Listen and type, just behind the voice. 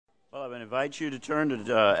would invite you to turn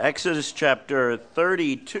to Exodus chapter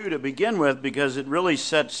 32 to begin with, because it really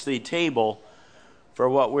sets the table for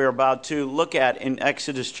what we're about to look at in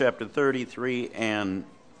Exodus chapter 33 and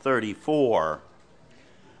 34.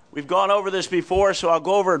 We've gone over this before, so I'll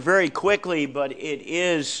go over it very quickly, but it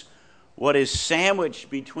is what is sandwiched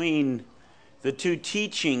between the two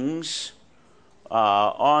teachings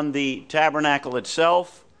on the tabernacle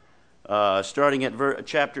itself, starting at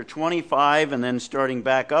chapter 25 and then starting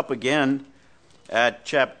back up again at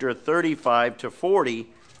chapter 35 to 40.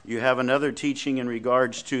 You have another teaching in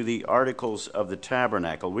regards to the articles of the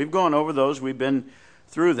tabernacle. We've gone over those. We've been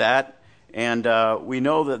through that. And we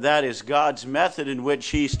know that that is God's method in which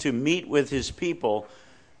he's to meet with his people,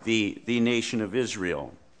 the nation of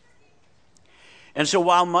Israel. And so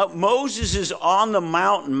while Moses is on the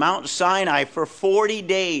mountain, Mount Sinai, for 40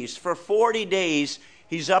 days,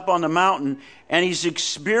 he's up on the mountain, and he's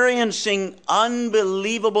experiencing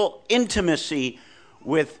unbelievable intimacy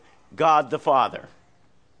with God the Father.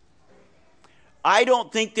 I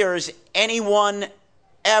don't think there is anyone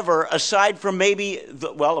ever, aside from maybe,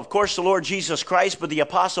 of course, the Lord Jesus Christ, but the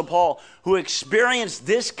Apostle Paul, who experienced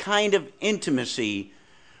this kind of intimacy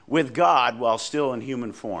with God while still in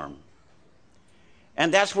human form.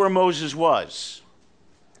 And that's where Moses was.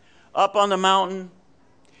 Up on the mountain,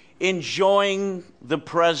 enjoying the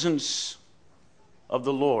presence of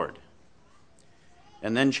the Lord.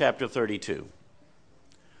 And then chapter 32.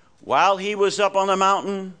 While he was up on the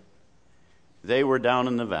mountain, they were down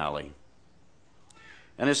in the valley.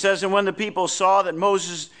 And it says, and when the people saw that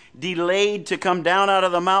Moses delayed to come down out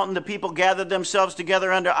of the mountain, the people gathered themselves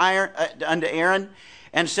together unto Aaron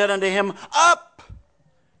and said unto him, Up,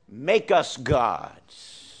 make us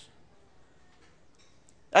gods.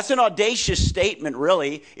 That's an audacious statement,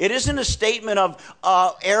 really. It isn't a statement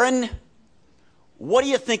of, Aaron, what do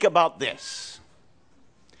you think about this?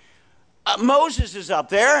 Moses is up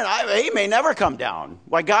there, and he may never come down.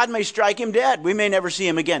 Why, God may strike him dead. We may never see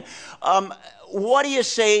him again. What do you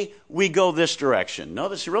say we go this direction? No,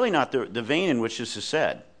 this is really not the vein in which this is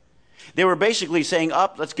said. They were basically saying,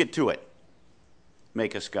 up, let's get to it.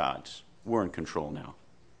 Make us gods. We're in control now.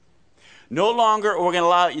 No longer are we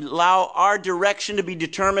going to allow our direction to be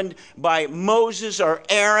determined by Moses or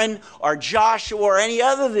Aaron or Joshua or any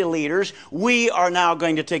other of the leaders. We are now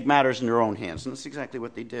going to take matters in their own hands. And that's exactly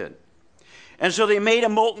what they did. And so they made a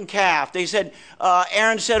molten calf. They said,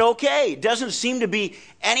 Aaron said, okay. Doesn't seem to be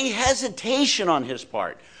any hesitation on his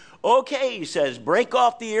part. Okay, he says, break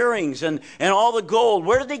off the earrings and all the gold.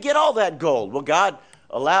 Where did they get all that gold? Well, God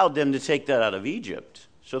allowed them to take that out of Egypt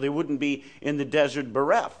so they wouldn't be in the desert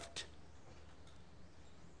bereft.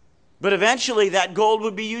 But eventually that gold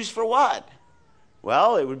would be used for what?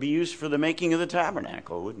 Well, it would be used for the making of the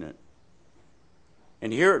tabernacle, wouldn't it?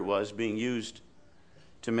 And here it was being used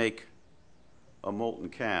to make a molten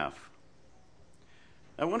calf.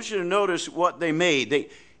 I want you to notice what they made.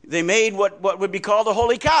 They made what would be called a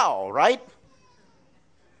holy cow, right?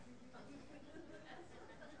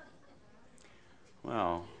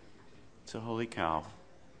 Well, it's a holy cow.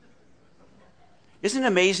 Isn't it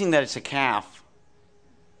amazing that it's a calf?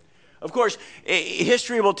 Of course,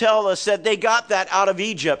 history will tell us that they got that out of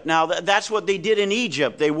Egypt. Now, that's what they did in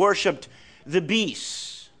Egypt. They worshipped the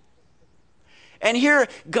beasts. And here,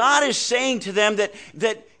 God is saying to them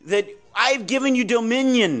that I've given you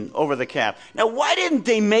dominion over the calf. Now, why didn't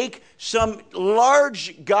they make some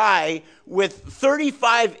large guy with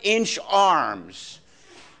 35-inch arms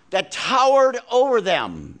that towered over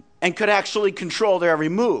them and could actually control their every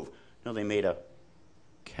move? No, they made a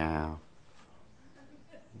calf.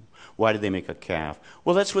 Why did they make a calf?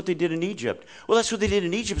 Well, that's what they did in Egypt. Well, that's what they did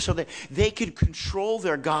in Egypt so that they could control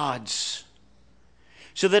their gods.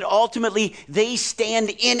 So that ultimately they stand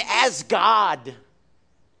in as God.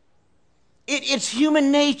 It's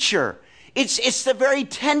human nature. It's the very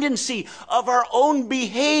tendency of our own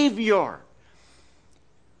behavior.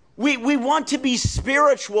 We want to be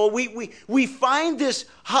spiritual. We find this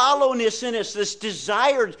hollowness in us, this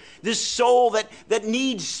desire, this soul that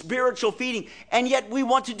needs spiritual feeding, and yet we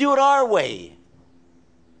want to do it our way.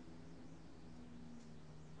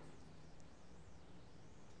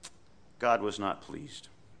 God was not pleased.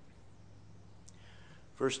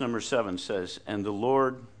 Verse number 7 says, And the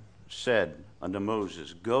Lord said unto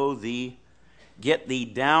Moses, Go thee, get thee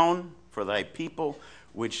down, for thy people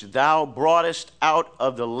which thou broughtest out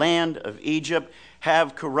of the land of Egypt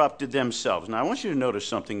have corrupted themselves. Now, I want you to notice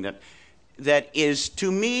something that is,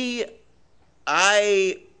 to me,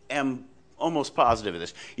 I am almost positive of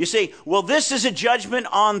this. You say, well, this is a judgment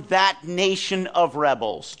on that nation of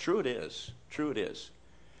rebels. True it is. True it is.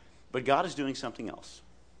 But God is doing something else.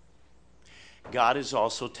 God is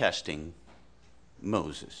also testing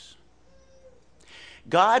Moses.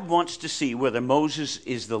 God wants to see whether Moses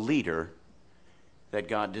is the leader that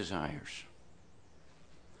God desires.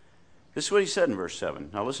 This is what he said in verse 7.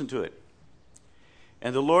 Now listen to it.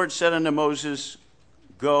 And the Lord said unto Moses,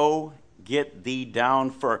 Go, get thee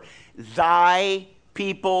down, for thy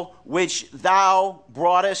people which thou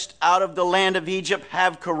broughtest out of the land of Egypt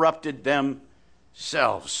have corrupted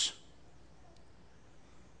themselves.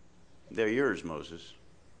 They're yours, Moses.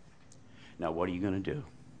 Now what are you going to do?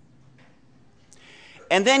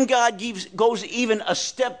 And then God goes even a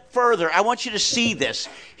step further. I want you to see this.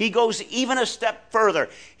 He goes even a step further.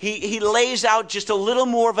 He lays out just a little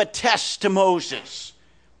more of a test to Moses.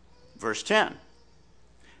 Verse 10.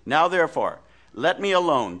 Now therefore, let me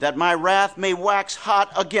alone, that my wrath may wax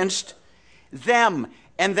hot against them,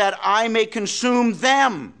 and that I may consume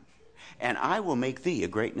them. And I will make thee a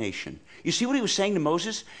great nation. You see what he was saying to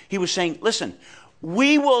Moses? He was saying, listen,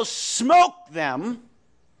 we will smoke them,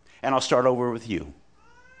 and I'll start over with you.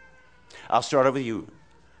 I'll start over with you.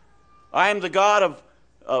 I am the God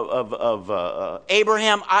of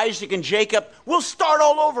Abraham, Isaac, and Jacob. We'll start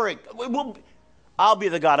all over. I'll be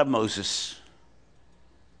the God of Moses.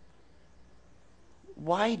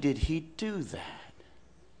 Why did he do that?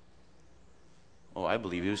 Oh, I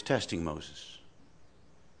believe he was testing Moses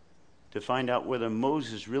to find out whether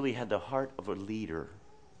Moses really had the heart of a leader.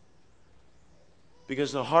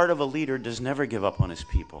 Because the heart of a leader does never give up on his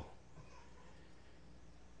people.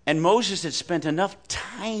 And Moses had spent enough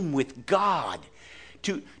time with God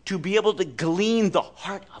to be able to glean the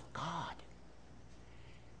heart of God.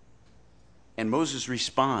 And Moses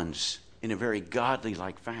responds in a very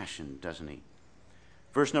godly-like fashion, doesn't he?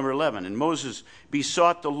 Verse number 11, and Moses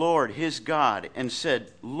besought the Lord his God and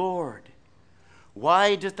said, Lord,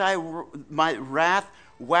 why doth my wrath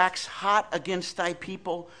wax hot against thy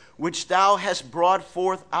people, which thou hast brought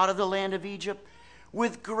forth out of the land of Egypt,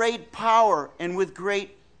 with great power and with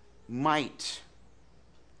great might,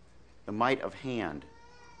 the might of hand.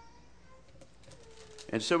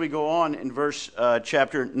 And so we go on in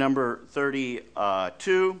chapter number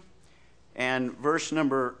 32 and verse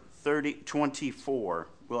number 24.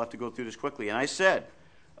 We'll have to go through this quickly. And I said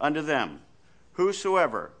unto them,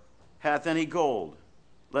 Whosoever hath any gold,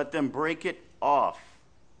 let them break it off.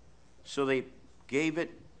 So they gave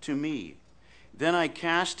it to me. Then I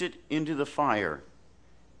cast it into the fire,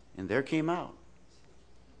 and there came out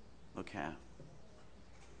a calf.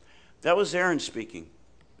 That was Aaron speaking.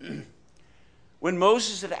 When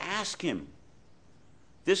Moses had asked him,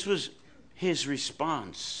 this was his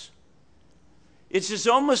response. It's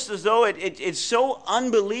almost as though it's so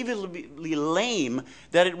unbelievably lame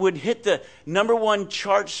that it would hit the number one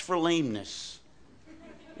charts for lameness.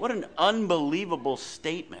 What an unbelievable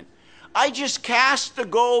statement. I just cast the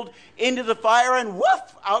gold into the fire and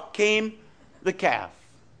woof, out came the calf.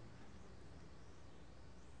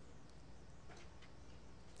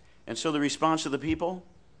 And so the response of the people,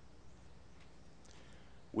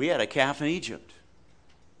 we had a calf in Egypt.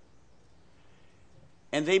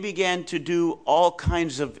 And they began to do all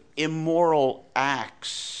kinds of immoral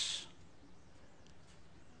acts.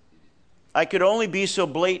 I could only be so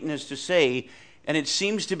blatant as to say, and it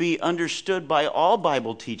seems to be understood by all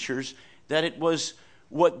Bible teachers, that it was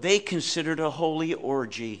what they considered a holy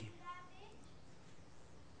orgy.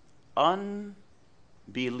 Unbelievable.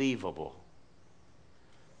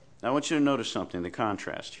 Now I want you to notice something, the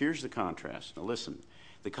contrast. Here's the contrast. Now listen.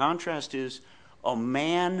 The contrast is a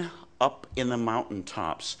man up in the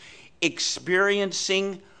mountaintops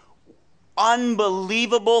experiencing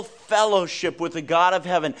unbelievable fellowship with the God of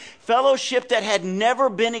heaven. Fellowship that had never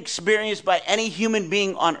been experienced by any human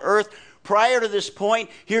being on earth prior to this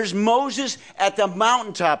point. Here's Moses at the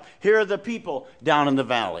mountaintop. Here are the people down in the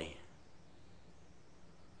valley.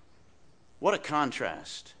 What a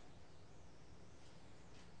contrast.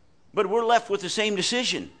 But we're left with the same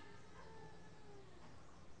decision.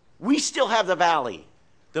 We still have the valley.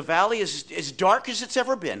 The valley is as dark as it's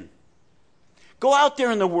ever been. Go out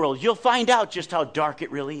there in the world. You'll find out just how dark it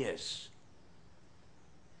really is.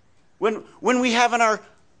 When we have in our,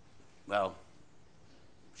 well,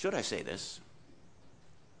 should I say this?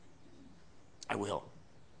 I will.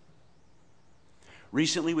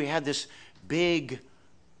 Recently we had this big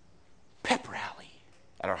pep rally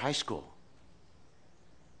at our high school.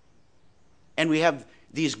 And we have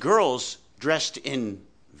these girls dressed in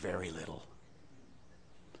very little.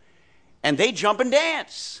 And they jump and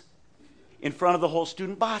dance in front of the whole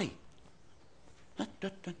student body.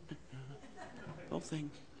 Whole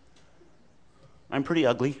thing. I'm pretty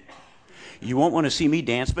ugly. You won't want to see me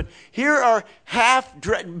dance, but here are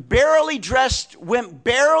barely dressed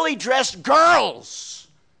girls.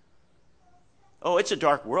 Oh, it's a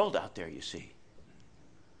dark world out there, you see.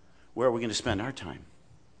 Where are we going to spend our time?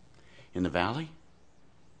 In the valley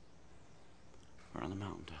or on the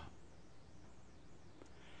mountaintop?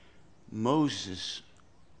 Moses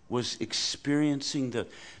was experiencing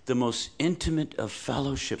the most intimate of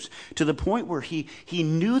fellowships, to the point where he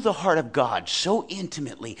knew the heart of God so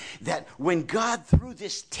intimately that when God threw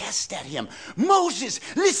this test at him, Moses,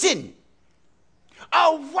 listen,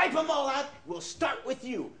 I'll wipe them all out. We'll start with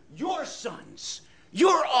you, your sons,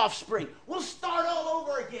 your offspring. We'll start all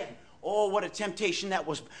over again. Oh, what a temptation that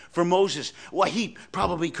was for Moses. Well, he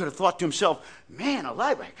probably could have thought to himself, man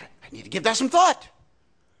alive, I need to give that some thought.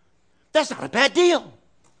 That's not a bad deal.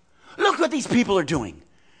 Look what these people are doing.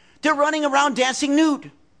 They're running around dancing nude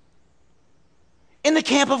in the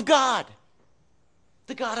camp of God,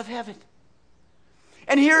 the God of heaven.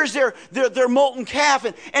 And here's their molten calf.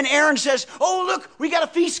 And Aaron says, oh, look, we got a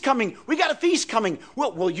feast coming. We got a feast coming.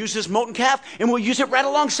 We'll use this molten calf and we'll use it right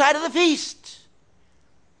alongside of the feast.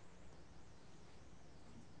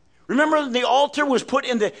 Remember the altar was put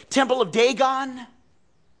in the temple of Dagon?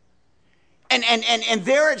 And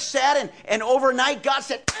there it sat, and overnight God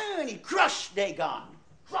said, and he crushed Dagon,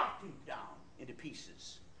 dropped him down into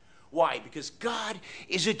pieces. Why? Because God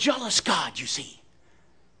is a jealous God, you see.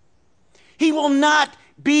 He will not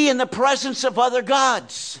be in the presence of other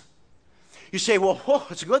gods. You say, well,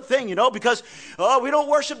 it's a good thing, because we don't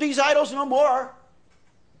worship these idols no more.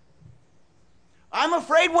 I'm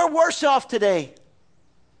afraid we're worse off today.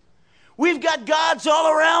 We've got gods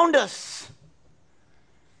all around us.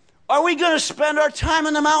 Are we going to spend our time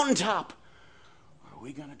on the mountaintop? Or are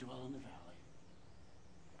we going to dwell in the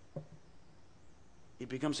valley? It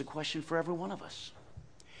becomes a question for every one of us.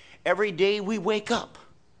 Every day we wake up,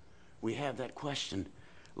 we have that question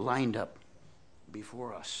lined up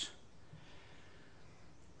before us.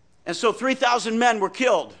 And so 3,000 men were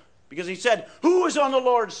killed because he said, who is on the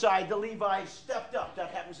Lord's side? The Levites stepped up.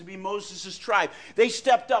 That happens to be Moses' tribe. They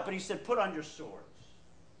stepped up and he said, put on your swords.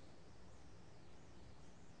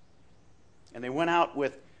 And they went out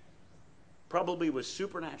probably with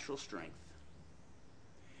supernatural strength,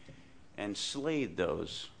 and slayed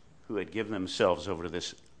those who had given themselves over to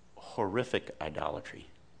this horrific idolatry.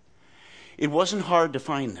 It wasn't hard to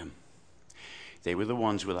find them. They were the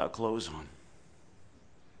ones without clothes on.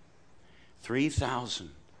 3,000.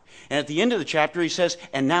 And at the end of the chapter he says,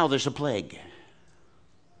 and now there's a plague.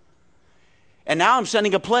 And now I'm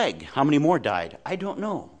sending a plague. How many more died? I don't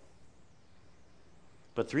know.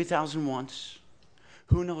 But 3,000 once,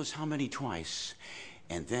 who knows how many twice,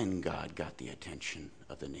 and then God got the attention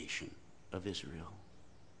of the nation of Israel.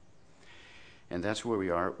 And that's where we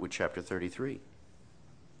are with chapter 33.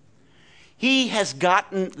 He has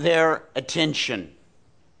gotten their attention.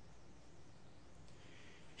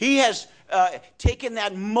 He has taken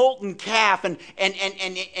that molten calf and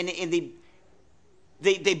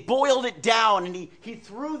they boiled it down, and he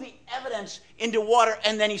threw the evidence into water,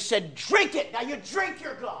 and then he said, drink it. Now you drink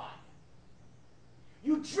your God.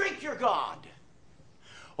 You drink your God.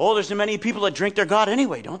 Oh, there's so many people that drink their God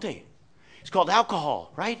anyway, don't they? It's called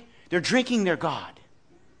alcohol, right? They're drinking their God.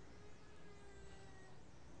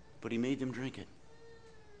 But he made them drink it.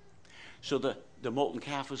 So the molten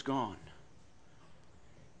calf was gone.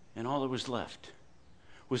 And all that was left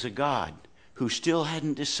was a God who still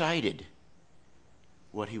hadn't decided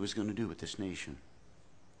what he was going to do with this nation.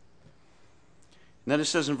 And then it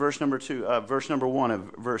says in verse number 1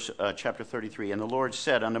 of chapter 33, and the Lord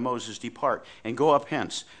said unto Moses, depart and go up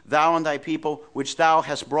hence, thou and thy people, which thou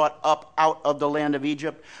hast brought up out of the land of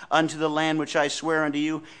Egypt, unto the land which I swear unto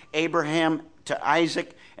you, Abraham, to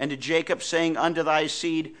Isaac, and to Jacob, saying, unto thy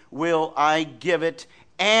seed will I give it,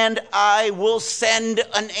 and I will send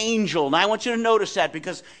an angel. Now I want you to notice that,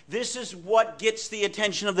 because this is what gets the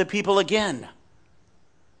attention of the people again.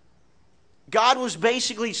 God was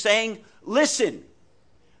basically saying, listen,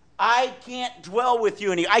 I can't dwell with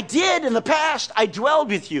you anymore. I did in the past. I dwelled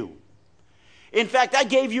with you. In fact, I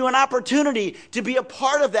gave you an opportunity to be a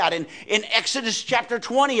part of that in Exodus chapter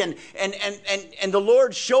 20. And the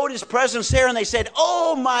Lord showed his presence there, and they said,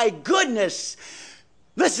 oh my goodness,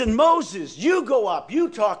 listen, Moses, you go up, you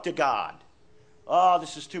talk to God. Oh,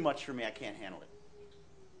 this is too much for me. I can't handle it.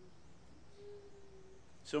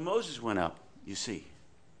 So Moses went up, you see,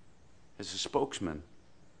 as a spokesman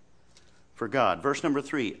for God. Verse number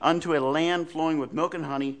 3, unto a land flowing with milk and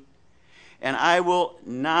honey, and I will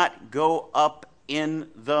not go up in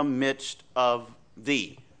the midst of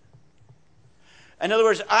thee. In other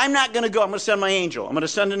words, I'm not going to go. I'm going to send my angel. I'm going to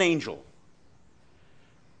send an angel.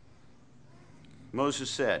 Moses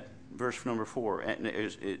said, verse number 4, and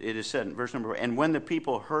it is said in verse number 4, and when the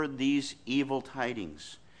people heard these evil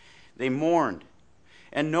tidings, they mourned,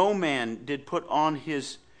 and no man did put on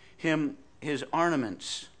him his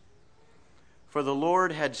ornaments. For the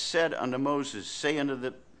Lord had said unto Moses, say unto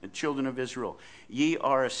the children of Israel, ye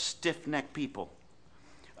are a stiff-necked people.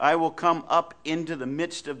 I will come up into the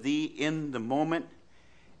midst of thee in the moment,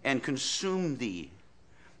 and consume thee.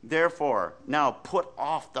 Therefore, now put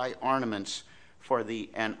off thy ornaments for thee,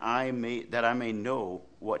 and that I may know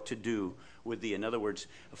what to do with thee. In other words,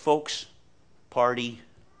 folks, party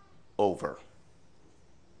over.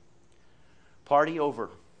 Party over.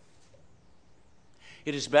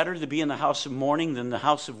 It is better to be in the house of mourning than the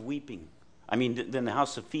house of weeping. Than the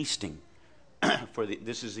house of feasting. For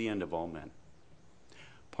this is the end of all men.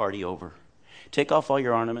 Party over. Take off all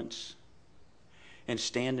your ornaments and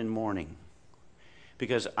stand in mourning,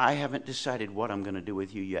 because I haven't decided what I'm going to do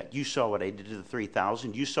with you yet. You saw what I did to the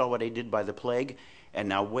 3,000. You saw what I did by the plague, and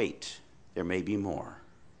now wait. There may be more.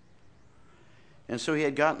 And so he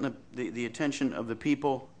had gotten the attention of the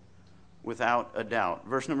people without a doubt.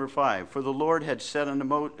 Verse number 5, for the Lord had said unto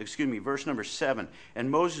Moses, verse number 7,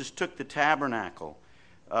 and Moses took the tabernacle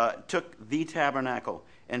and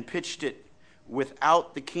pitched it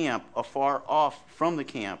without the camp, afar off from the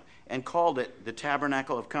camp, and called it the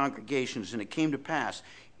tabernacle of congregations. And it came to pass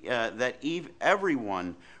that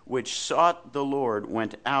everyone which sought the Lord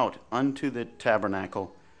went out unto the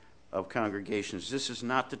tabernacle of congregations. This is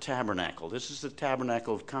not the tabernacle. This is the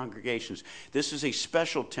tabernacle of congregations. This is a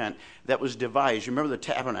special tent that was devised. You remember, the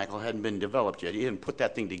tabernacle hadn't been developed yet. He didn't put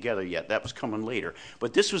that thing together yet. That was coming later.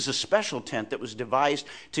 But this was a special tent that was devised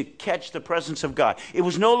to catch the presence of God. It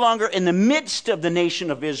was no longer in the midst of the nation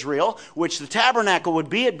of Israel, which the tabernacle would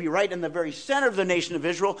be. It'd be right in the very center of the nation of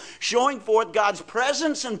Israel, showing forth God's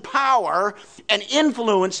presence and power and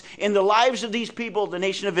influence in the lives of these people, the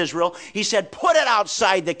nation of Israel. He said, put it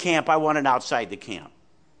outside the camp. I want it outside the camp.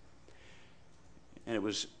 And it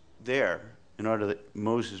was there in order that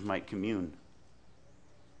Moses might commune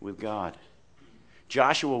with God.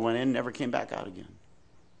 Joshua went in and never came back out again.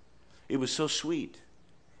 It was so sweet.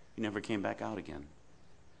 He never came back out again.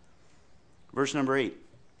 Verse number 8.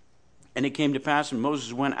 And it came to pass, when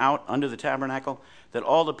Moses went out under the tabernacle, that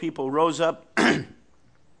all the people rose up and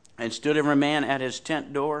stood every man at his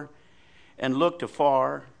tent door and looked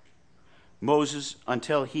afar Moses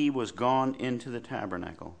until he was gone into the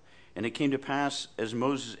tabernacle. And it came to pass, as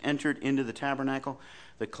Moses entered into the tabernacle,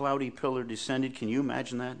 the cloudy pillar descended. Can you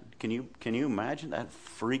imagine that? Can you imagine that?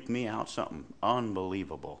 Freaked me out. Something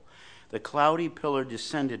unbelievable. The cloudy pillar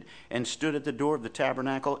descended and stood at the door of the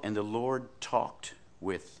tabernacle, and the Lord talked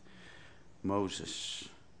with Moses.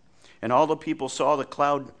 And all the people saw the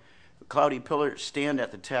cloudy pillar stand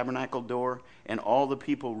at the tabernacle door, and all the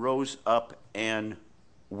people rose up and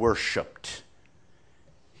worshipped.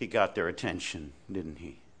 He got their attention, didn't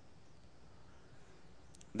he?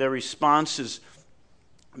 Their response is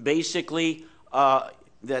basically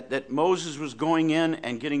that Moses was going in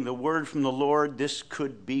and getting the word from the Lord. This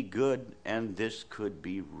could be good and this could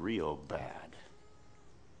be real bad.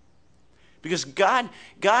 Because God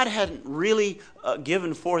hadn't really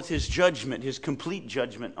given forth his judgment, his complete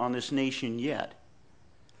judgment on this nation yet.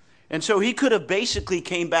 And so he could have basically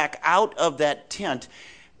came back out of that tent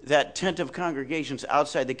of congregations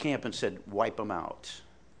outside the camp, and said, wipe them out.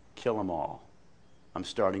 Kill them all. I'm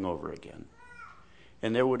starting over again.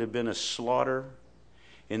 And there would have been a slaughter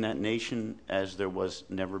in that nation as there was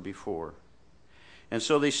never before. And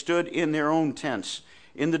so they stood in their own tents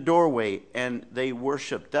in the doorway and they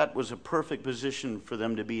worshiped. That was a perfect position for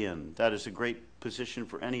them to be in. That is a great position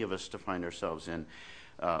for any of us to find ourselves in,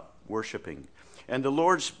 worshiping. And the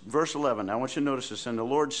Lord's, verse 11, I want you to notice this, and the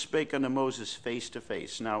Lord spake unto Moses face to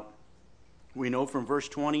face. Now, we know from verse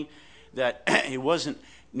 20 that it wasn't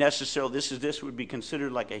necessarily, this would be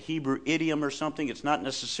considered like a Hebrew idiom or something. It's not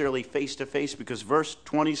necessarily face to face, because verse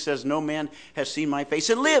 20 says, no man has seen my face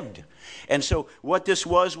and lived. And so what this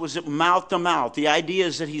was it mouth to mouth. The idea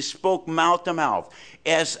is that he spoke mouth to mouth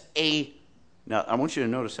now I want you to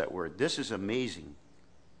notice that word. This is amazing.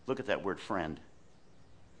 Look at that word, friend.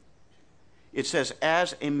 It says,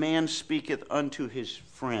 as a man speaketh unto his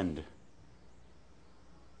friend.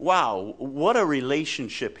 Wow, what a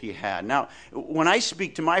relationship he had. Now, when I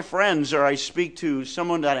speak to my friends or I speak to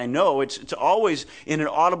someone that I know, it's always in an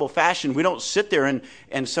audible fashion. We don't sit there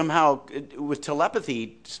and somehow with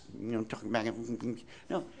telepathy, talking back.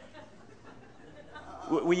 No.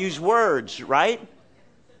 We use words, right?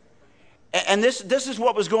 And this is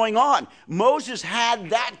what was going on. Moses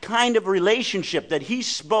had that kind of relationship that he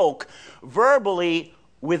spoke verbally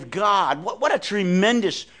with God. What a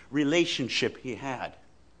tremendous relationship he had.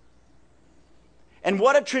 And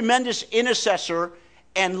what a tremendous intercessor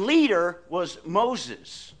and leader was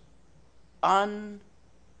Moses.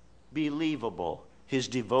 Unbelievable, his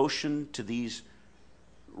devotion to these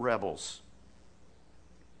rebels.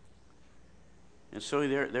 And so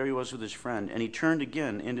there he was with his friend, and he turned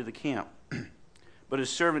again into the camp. But his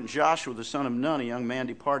servant Joshua, the son of Nun, a young man,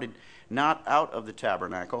 departed not out of the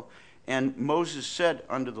tabernacle. And Moses said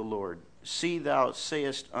unto the Lord, See, thou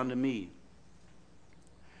sayest unto me,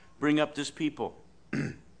 Bring up this people.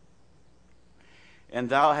 And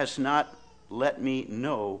thou hast not let me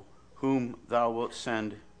know whom thou wilt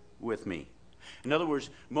send with me. In other words,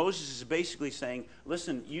 Moses is basically saying,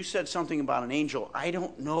 listen, you said something about an angel. I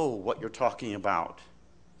don't know what you're talking about.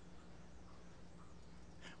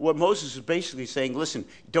 What Moses is basically saying, listen,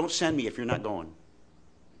 don't send me if you're not going.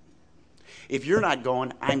 If you're not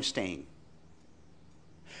going, I'm staying.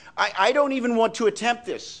 I don't even want to attempt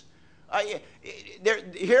this.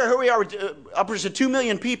 Here we are, upwards of 2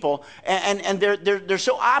 million people, and they're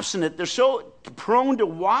so obstinate, they're so prone to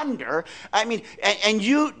wander. I mean, and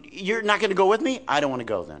you're not going to go with me? I don't want to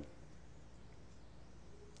go then.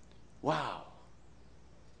 Wow.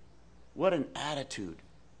 What an attitude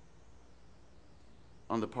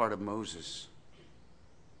on the part of Moses.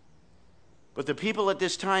 But the people at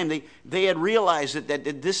this time, they had realized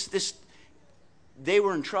that this they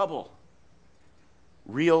were in trouble.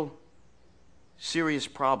 Real serious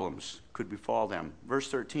problems could befall them. Verse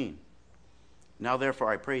 13. Now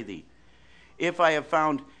therefore I pray thee, if I have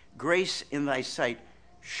found grace in thy sight,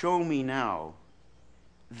 show me now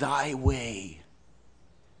thy way.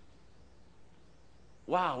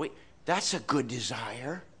 Wow, that's a good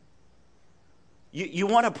desire. You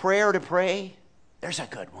want a prayer to pray? There's a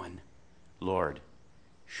good one. Lord,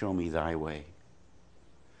 show me thy way.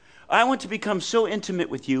 I want to become so intimate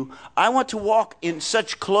with you. I want to walk in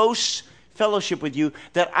such close fellowship with you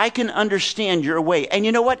that I can understand your way. And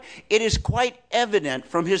you know what? It is quite evident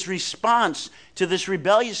from his response to this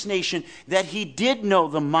rebellious nation that he did know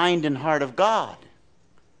the mind and heart of God,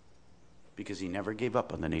 because he never gave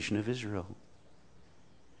up on the nation of Israel.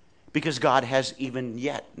 Because God has even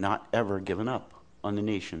yet not ever given up on the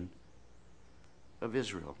nation of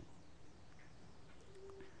Israel.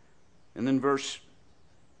 And then verse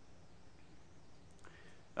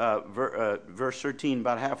 13,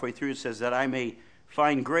 about halfway through, it says, that I may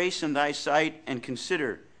find grace in thy sight, and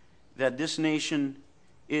consider that this nation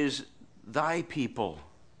is thy people.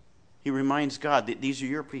 He reminds God that these are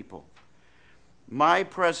your people. My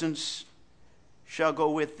presence shall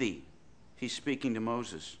go with thee. He's speaking to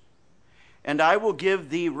Moses. And I will give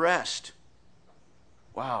thee rest.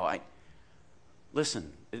 Wow,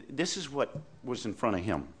 listen, this is what was in front of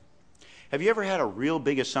him. Have you ever had a real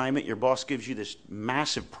big assignment? Your boss gives you this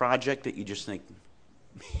massive project that you just think,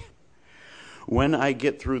 man, when I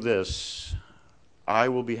get through this, I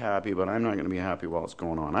will be happy, but I'm not going to be happy while it's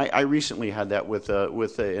going on. I recently had that with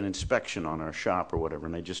an inspection on our shop or whatever,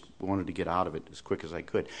 and I just wanted to get out of it as quick as I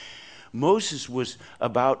could. Moses was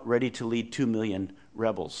about ready to lead 2 million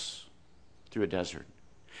rebels through a desert.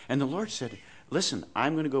 And the Lord said, listen,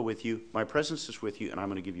 I'm going to go with you. My presence is with you, and I'm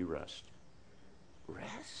going to give you rest.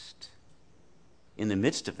 Rest? In the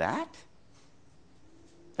midst of that?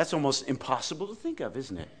 That's almost impossible to think of,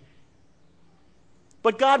 isn't it?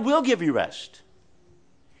 But God will give you rest.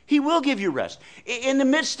 He will give you rest. In the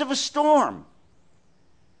midst of a storm,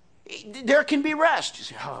 there can be rest. You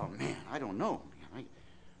say, oh man, I don't know.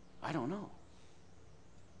 I don't know.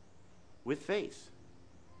 With faith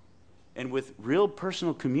and with real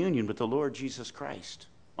personal communion with the Lord Jesus Christ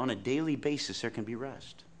on a daily basis, there can be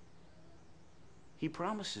rest. He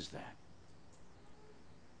promises that.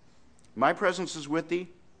 My presence is with thee.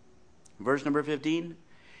 Verse number 15.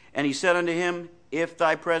 And he said unto him, if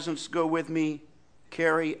thy presence go with me,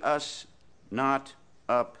 carry us not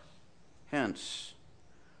up hence.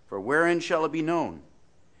 For wherein shall it be known?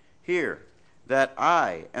 Here, that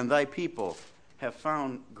I and thy people have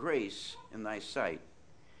found grace in thy sight.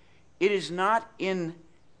 It is not in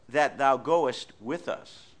that thou goest with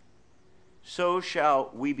us, so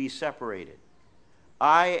shall we be separated,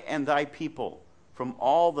 I and thy people, from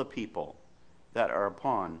all the people that are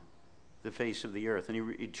upon the face of the earth.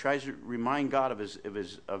 And he tries to remind God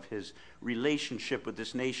of his relationship with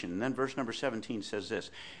this nation. And then verse number 17 says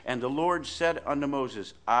this, and the Lord said unto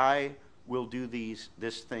Moses, I will do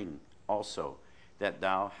this thing also that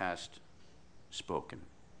thou hast spoken.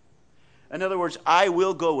 In other words, I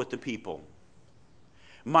will go with the people.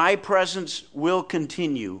 My presence will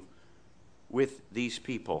continue with these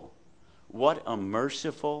people. What a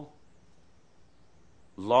merciful,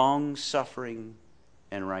 long-suffering,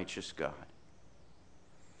 and righteous God.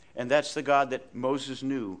 And that's the God that Moses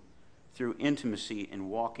knew through intimacy and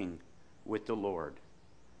walking with the Lord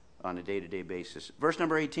on a day-to-day basis. Verse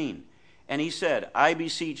number 18. And he said, I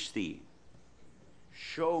beseech thee,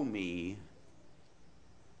 show me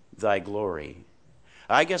thy glory.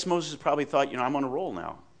 I guess Moses probably thought, I'm on a roll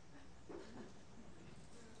now.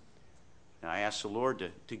 And I asked the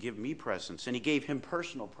Lord to give me presence, and he gave him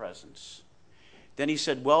personal presence. Then he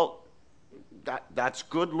said, well, that's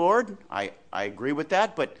good, Lord. I agree with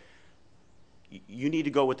that, but you need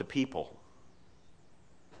to go with the people.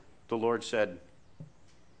 The Lord said,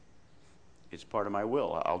 it's part of my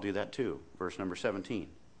will. I'll do that too. Verse number 17.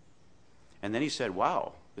 And then he said,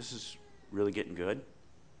 wow, this is really getting good.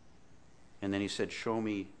 And then he said, show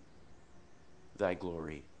me thy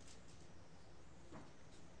glory.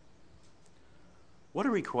 What a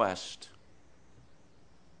request.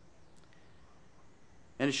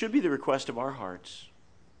 And it should be the request of our hearts.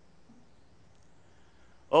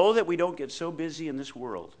 Oh, that we don't get so busy in this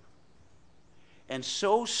world and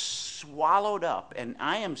so swallowed up, and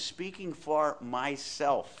I am speaking for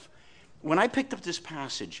myself. When I picked up this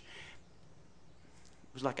passage,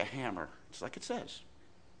 it was like a hammer. It's like it says.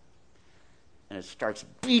 And it starts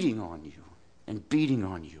beating on you and beating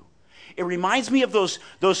on you. It reminds me of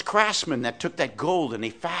those craftsmen that took that gold and they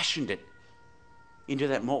fashioned it into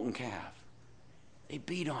that molten calf. They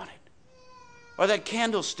beat on it. Or that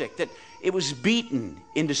candlestick, that it was beaten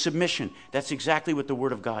into submission. That's exactly what the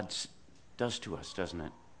Word of God does to us, doesn't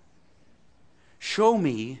it? Show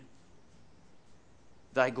me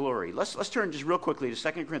thy glory. Let's turn just real quickly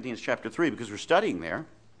to 2 Corinthians chapter 3 because we're studying there.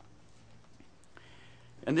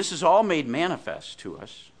 And this is all made manifest to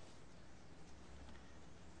us.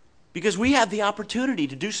 Because we have the opportunity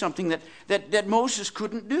to do something that Moses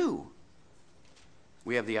couldn't do.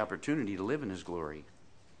 We have the opportunity to live in his glory.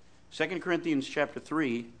 2 Corinthians chapter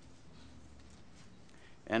 3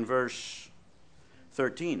 and verse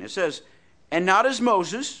 13. It says, and not as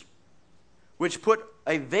Moses, which put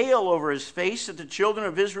a veil over his face that the children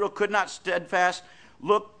of Israel could not steadfast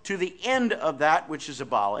look to the end of that which is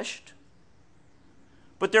abolished.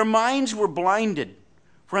 But their minds were blinded.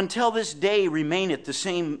 For until this day remaineth the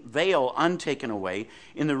same veil untaken away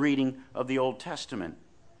in the reading of the Old Testament,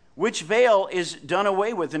 which veil is done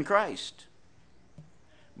away with in Christ.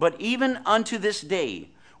 But even unto this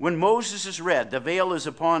day, when Moses is read, the veil is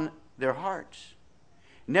upon their hearts.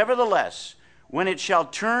 Nevertheless, when they shall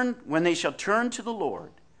turn to the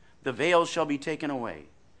Lord, the veil shall be taken away.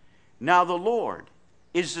 Now the Lord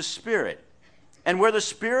is the Spirit, and where the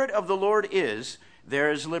Spirit of the Lord is,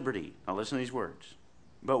 there is liberty. Now listen to these words.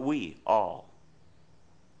 But we all,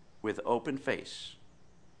 with open face,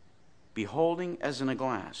 beholding as in a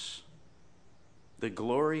glass the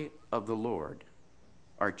glory of the Lord,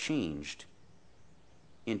 are changed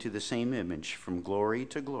into the same image from glory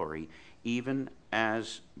to glory, even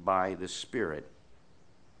as by the Spirit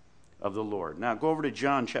of the Lord. Now go over to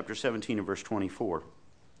John chapter 17 and verse 24.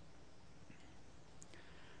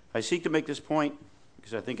 I seek to make this point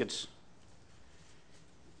because I think it's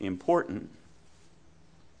important.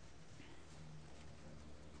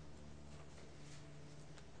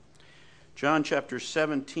 John chapter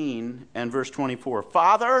 17 and verse 24.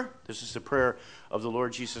 Father, this is the prayer of the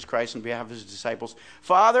Lord Jesus Christ on behalf of his disciples.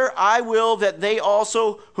 Father, I will that they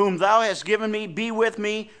also whom thou hast given me be with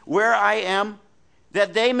me where I am,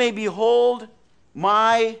 that they may behold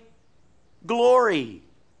my glory,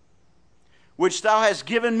 which thou hast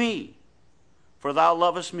given me, for thou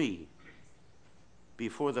lovest me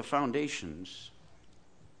before the foundations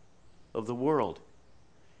of the world.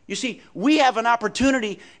 You see, we have an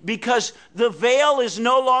opportunity because the veil is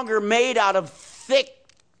no longer made out of thick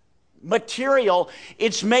material.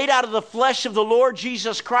 It's made out of the flesh of the Lord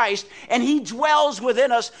Jesus Christ, and he dwells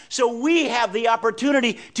within us, so we have the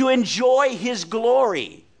opportunity to enjoy his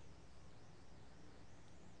glory.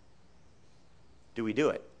 Do we do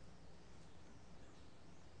it?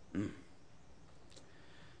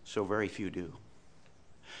 So very few do.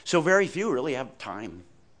 So very few really have time.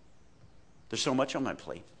 There's so much on my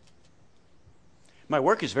plate. My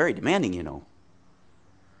work is very demanding, you know.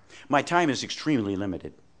 My time is extremely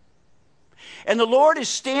limited. And the Lord is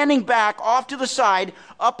standing back off to the side,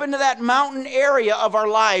 up into that mountain area of our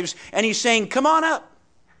lives, and he's saying, come on up.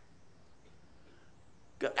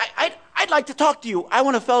 I'd like to talk to you. I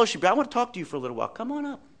want to fellowship. I want to talk to you for a little while. Come on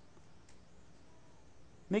up.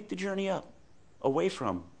 Make the journey up, away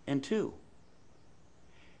from and to.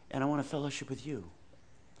 And I want to fellowship with you.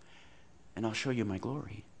 And I'll show you my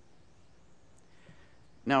glory.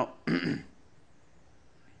 Now,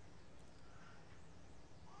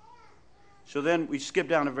 so then we skip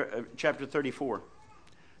down to chapter 34.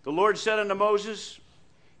 The Lord said unto Moses,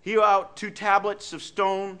 hew out 2 tablets of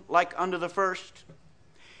stone like unto the first,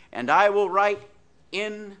 and I will write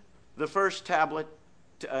in the first tablet,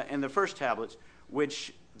 tablets,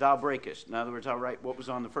 which thou breakest. In other words, I'll write what was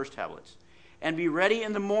on the first tablets. And be ready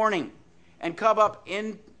in the morning, and come up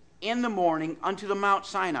in the morning unto the Mount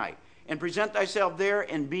Sinai, and present thyself there,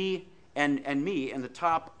 and me in the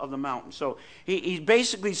top of the mountain. So he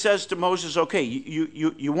basically says to Moses, okay,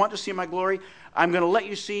 you want to see my glory? I'm going to let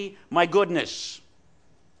you see my goodness.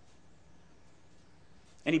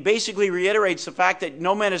 And he basically reiterates the fact that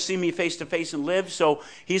no man has seen me face to face and lived, so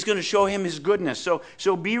he's going to show him his goodness.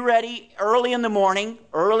 So be ready early in the morning.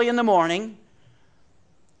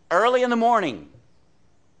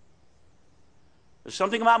 There's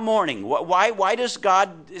something about morning. Why does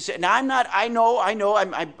God say, now I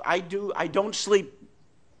don't sleep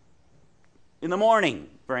in the morning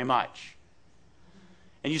very much.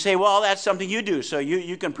 And you say, well, that's something you do, so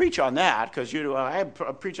you can preach on that, because I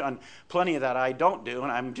preach on plenty of that I don't do,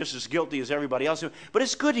 and I'm just as guilty as everybody else. But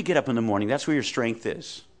it's good to get up in the morning. That's where your strength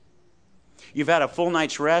is. You've had a full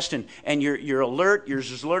night's rest, and you're alert. You're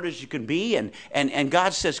as alert as you can be, and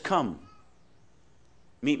God says, come,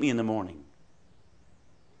 meet me in the morning.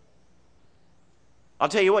 I'll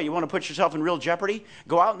tell you what, you want to put yourself in real jeopardy?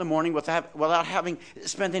 Go out in the morning without having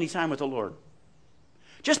spent any time with the Lord.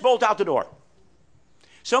 Just bolt out the door.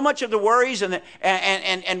 So much of the worries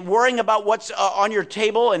and worrying about what's on your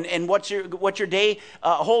table and what your day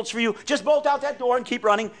holds for you, just bolt out that door and keep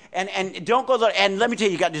running, and don't go there. And let me tell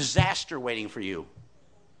you, you got disaster waiting for you.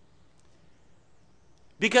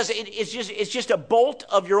 Because it's just a bolt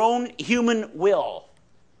of your own human will.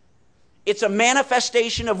 It's a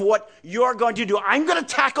manifestation of what you're going to do. I'm going to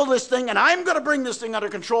tackle this thing, and I'm going to bring this thing under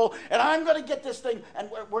control, and I'm going to get this thing,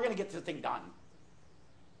 and we're going to get this thing done.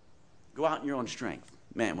 Go out in your own strength.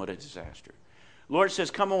 Man, what a disaster. Lord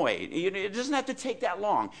says, come away. It doesn't have to take that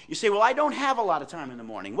long. You say, well, I don't have a lot of time in the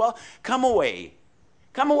morning. Well, come away.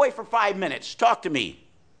 Come away for 5 minutes. Talk to me.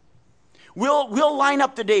 We'll line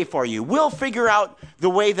up the day for you. We'll figure out the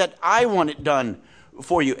way that I want it done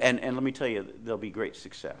for you. And let me tell you, there'll be great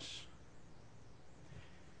success.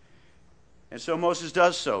 And so Moses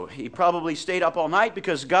does so. He probably stayed up all night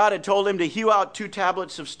because God had told him to hew out 2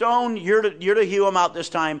 tablets of stone. You're to hew them out this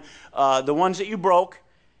time, the ones that you broke,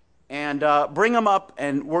 and bring them up,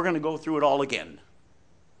 and we're going to go through it all again.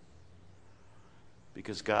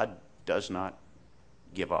 Because God does not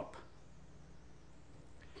give up.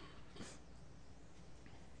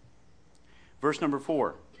 Verse number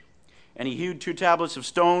 4. And he hewed 2 tablets of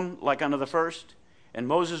stone like unto the first. And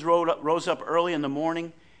Moses rose up early in the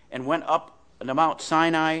morning and went up to Mount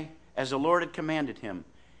Sinai as the Lord had commanded him.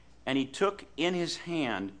 And he took in his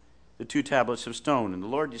hand the 2 tablets of stone. And the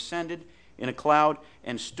Lord descended in a cloud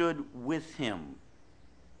and stood with him.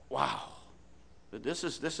 Wow. This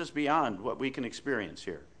is beyond what we can experience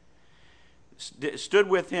here. Stood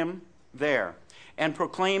with him there and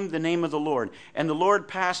proclaimed the name of the Lord. And the Lord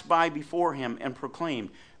passed by before him and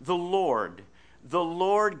proclaimed, the Lord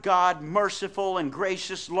God, merciful and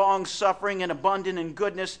gracious, long-suffering and abundant in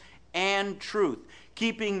goodness and truth,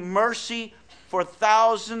 keeping mercy for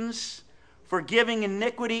thousands, forgiving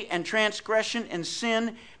iniquity and transgression and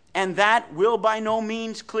sin, and that will by no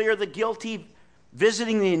means clear the guilty,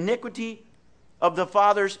 visiting the iniquity of the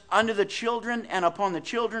fathers unto the children and upon the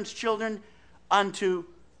children's children unto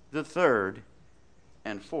the 3rd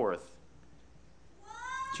and 4th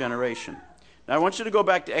generation. Now I want you to go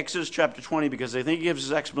back to Exodus chapter 20, because I think it gives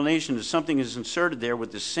us explanation that something is inserted there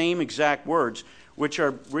with the same exact words, which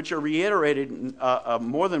are reiterated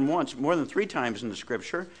more than once, more than 3 times in the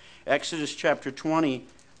Scripture. Exodus chapter 20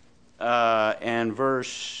 and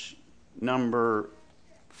verse number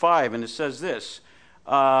 5, and it says this.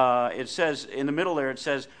 It says, in the middle there, it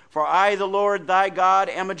says, for I, the Lord thy God,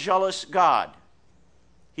 am a jealous God.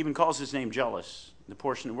 He even calls his name jealous. The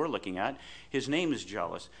portion that we're looking at, his name is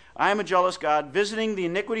jealous. I am a jealous God, visiting the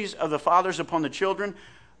iniquities of the fathers upon the children,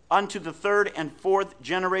 unto the 3rd and 4th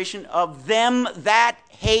generation of them that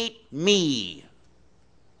hate me.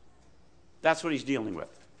 That's what he's dealing with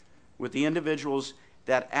the individuals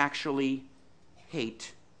that actually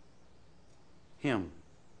hate him.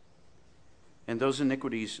 And those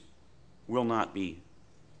iniquities will not be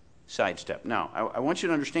sidestepped. Now, I want you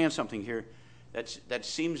to understand something here that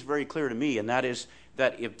seems very clear to me, and that is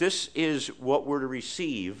that if this is what we're to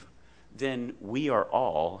receive, then we are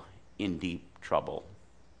all in deep trouble.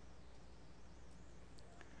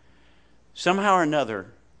 Somehow or another,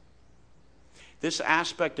 this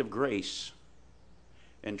aspect of grace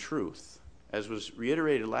and truth, as was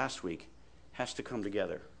reiterated last week, has to come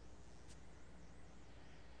together.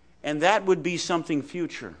 And that would be something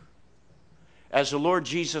future. as the Lord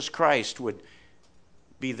Jesus Christ would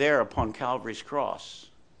be there upon Calvary's cross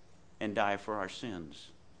and die for our sins,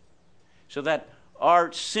 so that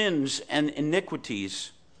our sins and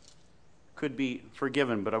iniquities could be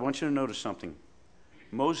forgiven. But I want you to notice something.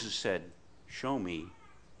 Moses said, "Show me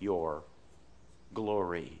your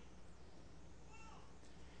glory."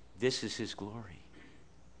 This is his glory.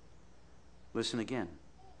 Listen again.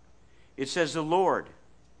 It says, the Lord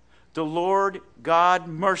God,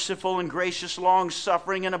 merciful and gracious,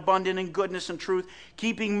 long-suffering and abundant in goodness and truth,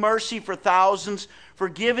 keeping mercy for thousands,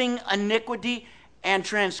 forgiving iniquity and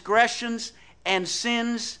transgressions and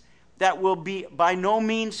sins, that will be by no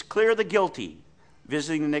means clear the guilty,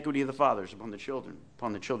 visiting the iniquity of the fathers upon the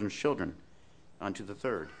children's children, unto the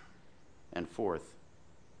third and fourth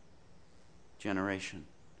generation.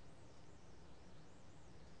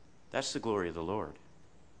 That's the glory of the Lord.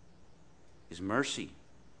 His mercy,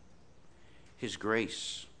 His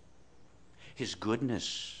grace, His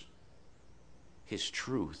goodness, His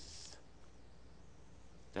truth.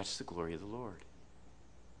 That's the glory of the Lord.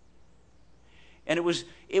 And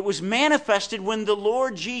it was manifested when the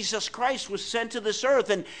Lord Jesus Christ was sent to this earth,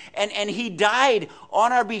 and He died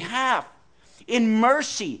on our behalf in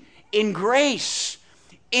mercy, in grace,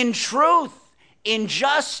 in truth, in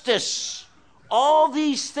justice. All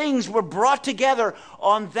these things were brought together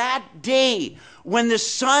on that day when the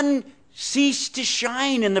sun ceased to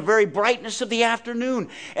shine in the very brightness of the afternoon.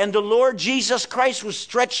 And the Lord Jesus Christ was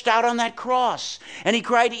stretched out on that cross. And He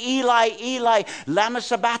cried, "Eli, Eli, lama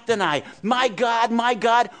sabachthani? My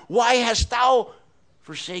God, why hast thou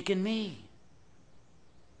forsaken me?"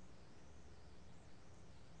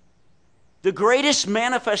 The greatest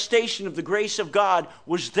manifestation of the grace of God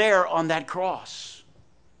was there on that cross,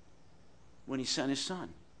 when He sent His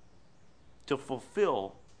Son to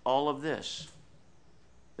fulfill all of this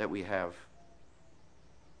that we have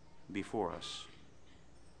before us.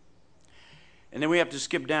 And then we have to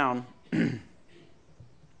skip down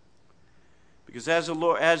because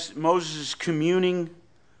as Moses is communing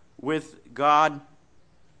with God,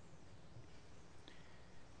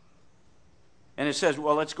 and it says,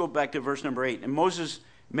 well, let's go back to verse number 8. And Moses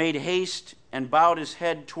made haste and bowed his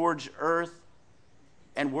head towards earth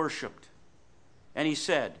and worshipped. And he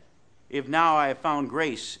said, "If now I have found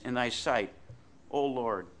grace in thy sight, O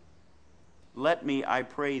Lord, let me, I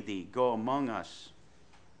pray thee, go among us,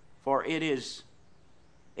 for it is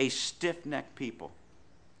a stiff-necked people,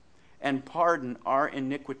 and pardon our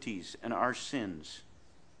iniquities and our sins,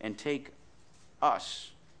 and take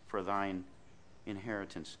us for thine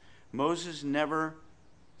inheritance." Moses never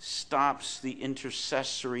stops the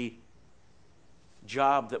intercessory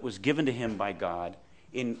job that was given to him by God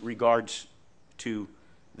in regards to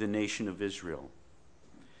the nation of Israel.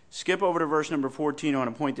 Skip over to verse number 14. I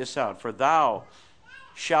want to point this out. "For thou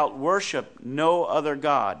shalt worship no other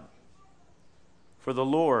God, for the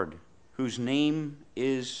Lord, whose name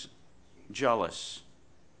is jealous,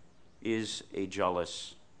 is a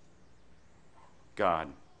jealous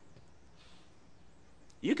God."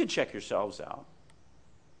 You can check yourselves out.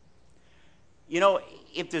 You know,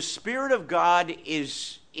 if the Spirit of God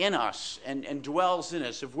is in us and dwells in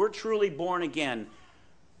us, if we're truly born again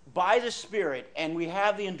by the Spirit and we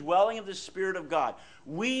have the indwelling of the Spirit of God,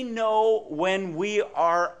 we know when we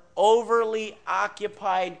are overly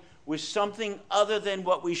occupied with something other than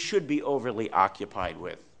what we should be overly occupied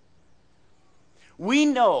with. We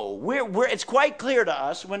know, it's quite clear to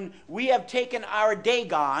us when we have taken our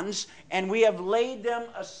dagons and we have laid them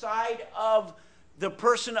aside of the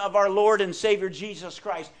person of our Lord and Savior Jesus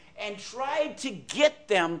Christ and tried to get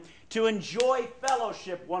them to enjoy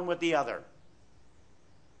fellowship one with the other.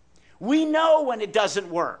 We know when it doesn't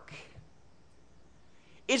work.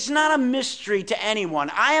 It's not a mystery to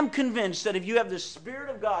anyone. I am convinced that if you have the Spirit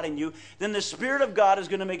of God in you, then the Spirit of God is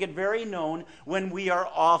going to make it very known when we are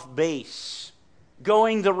off base,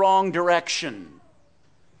 going the wrong direction,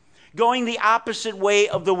 going the opposite way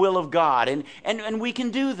of the will of God. And we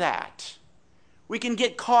can do that. We can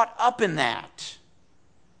get caught up in that.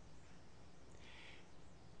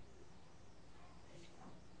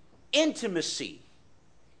 Intimacy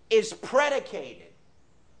is predicated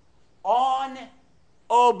on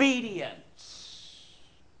obedience.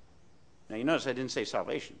 Now you notice I didn't say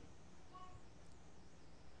salvation.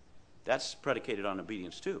 That's predicated on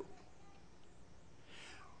obedience too.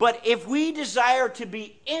 But if we desire to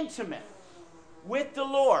be intimate with the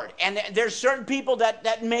Lord, and there's certain people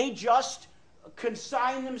that may just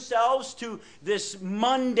consign themselves to this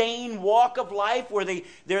mundane walk of life where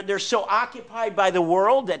they're so occupied by the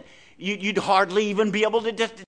world that you'd hardly even be able to